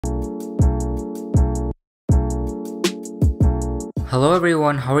Hello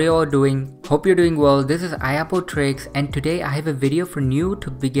everyone, how are you all doing? Hope you're doing well. This is iAppleTricks and today I have a video for new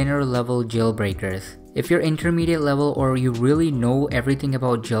to beginner level jailbreakers. If you're intermediate level or you really know everything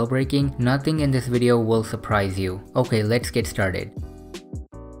about jailbreaking, nothing in this video will surprise you. Okay, let's get started.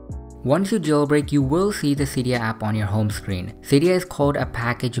 Once you jailbreak, you will see the Cydia app on your home screen. Cydia is called a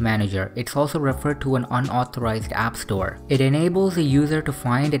package manager. It's also referred to an unauthorized app store. It enables a user to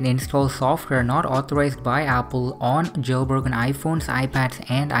find and install software not authorized by Apple on jailbroken iPhones, iPads,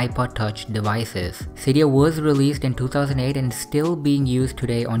 and iPod Touch devices. Cydia was released in 2008 and is still being used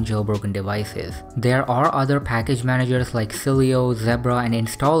today on jailbroken devices. There are other package managers like Cilio, Zebra, and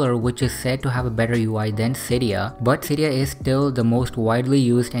Installer, which is said to have a better UI than Cydia, but Cydia is still the most widely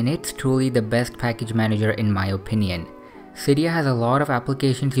used and it's truly the best package manager in my opinion. Cydia has a lot of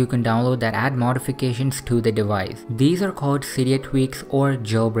applications you can download that add modifications to the device. These are called Cydia tweaks or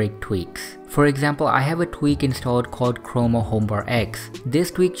jailbreak tweaks. For example, I have a tweak installed called Chroma Homebar X.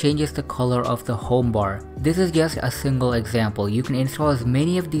 This tweak changes the color of the home bar. This is just a single example. You can install as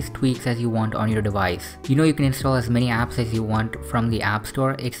many of these tweaks as you want on your device. You can install as many apps as you want from the App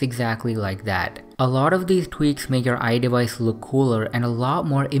Store. It's exactly like that. A lot of these tweaks make your iDevice look cooler and a lot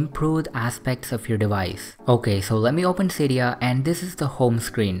more improved aspects of your device. Okay, so let me open Cydia and this is the home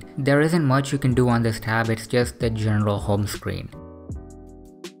screen. There isn't much you can do on this tab, it's just the general home screen.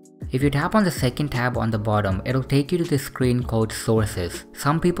 If you tap on the second tab on the bottom, it'll take you to the screen called Sources.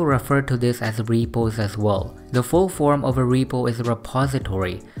 Some people refer to this as repos as well. The full form of a repo is a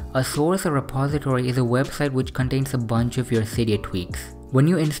repository. A source or repository is a website which contains a bunch of your Cydia tweaks. When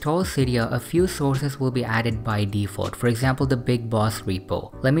you install Cydia, a few sources will be added by default. For example, the Big Boss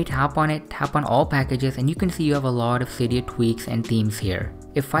repo. Let me tap on it, tap on all packages, and you can see you have a lot of Cydia tweaks and themes here.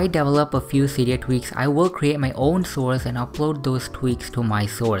 If I develop a few Cydia tweaks, I will create my own source and upload those tweaks to my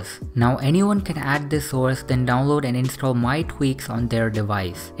source. Now anyone can add this source, then download and install my tweaks on their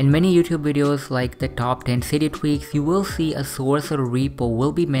device. In many YouTube videos like the top 10 Cydia tweaks, you will see a source or repo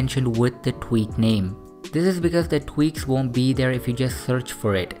will be mentioned with the tweak name. This is because the tweaks won't be there if you just search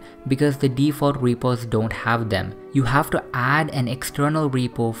for it, because the default repos don't have them. You have to add an external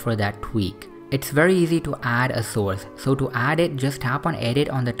repo for that tweak. It's very easy to add a source, so to add it, just tap on edit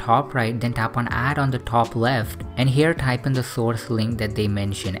on the top right, then tap on add on the top left, and here type in the source link that they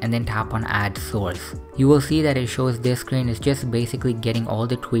mention and then tap on add source. You will see that it shows this screen is just basically getting all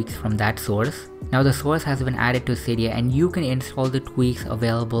the tweaks from that source. Now the source has been added to Cydia and you can install the tweaks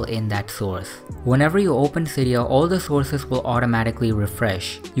available in that source. Whenever you open Cydia, all the sources will automatically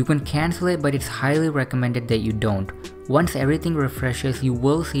refresh. You can cancel it, but it's highly recommended that you don't. Once everything refreshes, you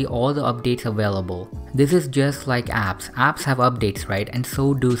will see all the updates available. This is just like apps. Apps have updates, right? And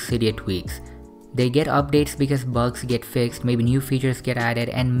so do Cydia tweaks. They get updates because bugs get fixed, maybe new features get added,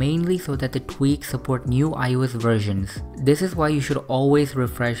 and mainly so that the tweaks support new iOS versions. This is why you should always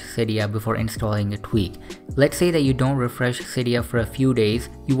refresh Cydia before installing a tweak. Let's say that you don't refresh Cydia for a few days,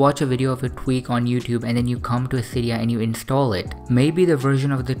 you watch a video of a tweak on YouTube and then you come to Cydia and you install it. Maybe the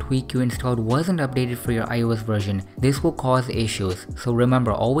version of the tweak you installed wasn't updated for your iOS version. This will cause issues, so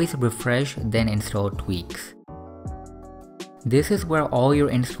remember, always refresh then install tweaks. This is where all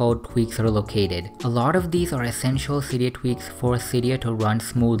your installed tweaks are located. A lot of these are essential Cydia tweaks for Cydia to run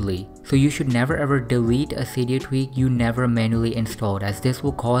smoothly. So you should never ever delete a Cydia tweak you never manually installed, as this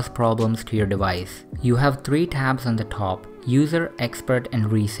will cause problems to your device. You have 3 tabs on the top: User, Expert,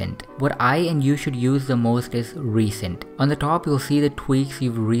 and Recent. What I and you should use the most is Recent. On the top you'll see the tweaks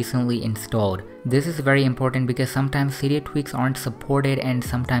you've recently installed. This is very important because sometimes Cydia tweaks aren't supported and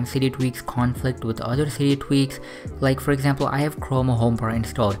sometimes Cydia tweaks conflict with other Cydia tweaks. Like for example, I have Chroma Homebar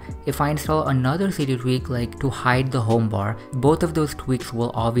installed. If I install another Cydia tweak like to hide the home bar, both of those tweaks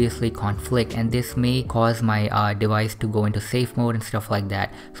will obviously conflict and this may cause my device to go into safe mode and stuff like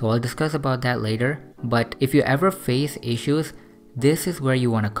that. So I'll discuss about that later. But if you ever face issues, this is where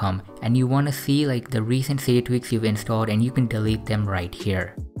you want to come and you want to see like the recent Cydia tweaks you've installed and you can delete them right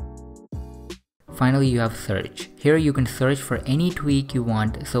here. Finally, you have search. Here you can search for any tweak you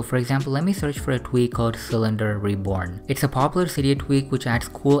want. So for example, let me search for a tweak called Cylinder Reborn. It's a popular Cydia tweak which adds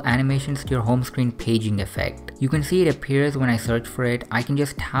cool animations to your home screen paging effect. You can see it appears when I search for it. I can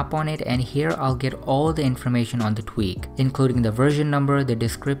just tap on it and here I'll get all the information on the tweak, including the version number, the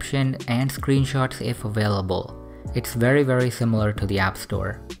description, and screenshots if available. It's very similar to the App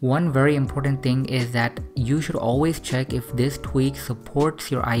Store. One very important thing is that you should always check if this tweak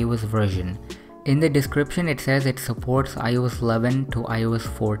supports your iOS version. In the description it says it supports iOS 11 to iOS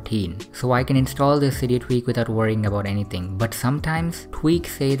 14, so I can install this Cydia tweak without worrying about anything. But sometimes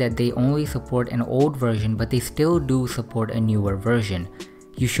tweaks say that they only support an old version but they still do support a newer version.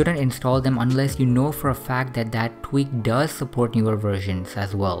 you shouldn't install them unless you know for a fact that that tweak does support newer versions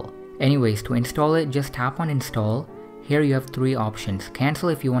as well. Anyways, to install it, just tap on install. Here you have 3 options. Cancel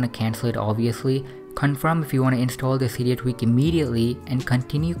if you want to cancel it obviously, confirm if you want to install the Cydia tweak immediately, and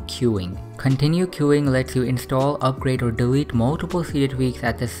continue queuing. Continue queuing lets you install, upgrade or delete multiple Cydia tweaks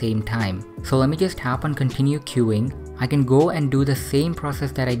at the same time. So let me just tap on continue queuing. I can go and do the same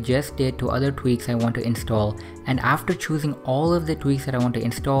process that I just did to other tweaks I want to install, and after choosing all of the tweaks that I want to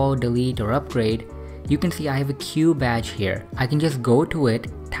install, delete or upgrade, you can see I have a queue badge here. I can just go to it,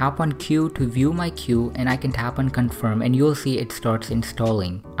 tap on queue to view my queue, and I can tap on confirm and you'll see it starts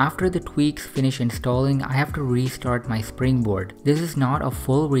installing. After the tweaks finish installing, I have to restart my Springboard. This is not a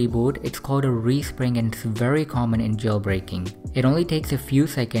full reboot, it's called a respring and it's very common in jailbreaking. It only takes a few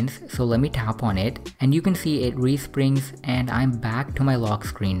seconds, so let me tap on it and you can see it resprings and I'm back to my lock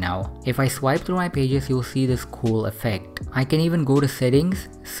screen now. If I swipe through my pages, you'll see this cool effect. I can even go to settings,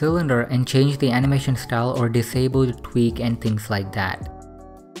 cylinder and change the animation style or disable the tweak and things like that.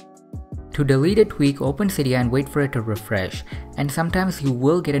 To delete a tweak, open Cydia and wait for it to refresh, and sometimes you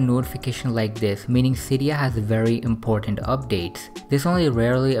will get a notification like this, meaning Cydia has very important updates. This only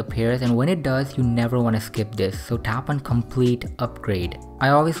rarely appears, and when it does, you never want to skip this, so tap on complete upgrade. I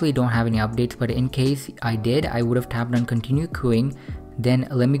obviously don't have any updates, but in case I did, I would have tapped on continue queuing. Then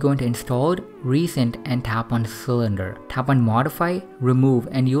let me go into installed, recent and tap on cylinder. Tap on modify, remove,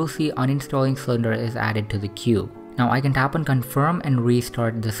 and you'll see uninstalling cylinder is added to the queue. Now I can tap on confirm and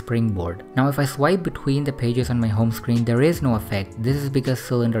restart the Springboard. Now if I swipe between the pages on my home screen, there is no effect. This is because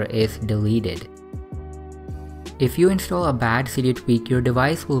cylinder is deleted. If you install a bad Cydia tweak, your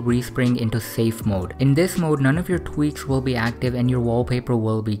device will respring into safe mode. In this mode, none of your tweaks will be active and your wallpaper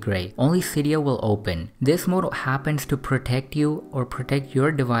will be gray. Only Cydia will open. This mode happens to protect you or protect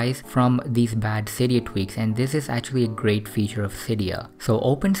your device from these bad Cydia tweaks, and this is actually a great feature of Cydia. So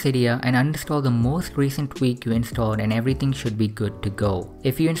open Cydia and uninstall the most recent tweak you installed and everything should be good to go.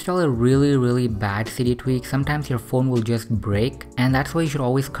 If you install a really bad Cydia tweak, sometimes your phone will just break, and that's why you should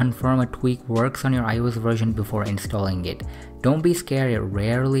always confirm a tweak works on your iOS version before installing it. Don't be scared, it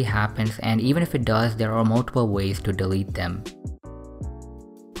rarely happens, and even if it does, there are multiple ways to delete them.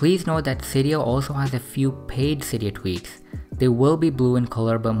 Please note that Cydia also has a few paid Cydia tweaks. They will be blue in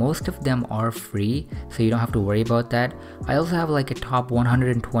color, but most of them are free, so you don't have to worry about that. I also have like a top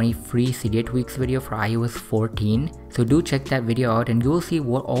 120 free Cydia tweaks video for iOS 14, so do check that video out and you'll see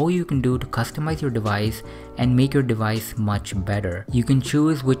what all you can do to customize your device and make your device much better. You can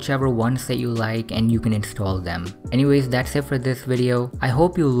choose whichever ones that you like and you can install them. Anyways, that's it for this video. I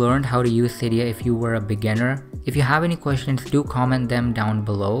hope you learned how to use Cydia if you were a beginner. If you have any questions, do comment them down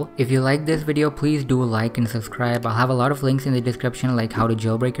below. If you like this video, please do like and subscribe. I'll have a lot of links in the description like how to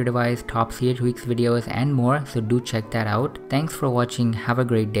jailbreak your device, top Cydia tweaks videos and more, so do check that out. Thanks for watching, have a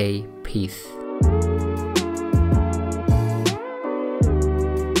great day, peace.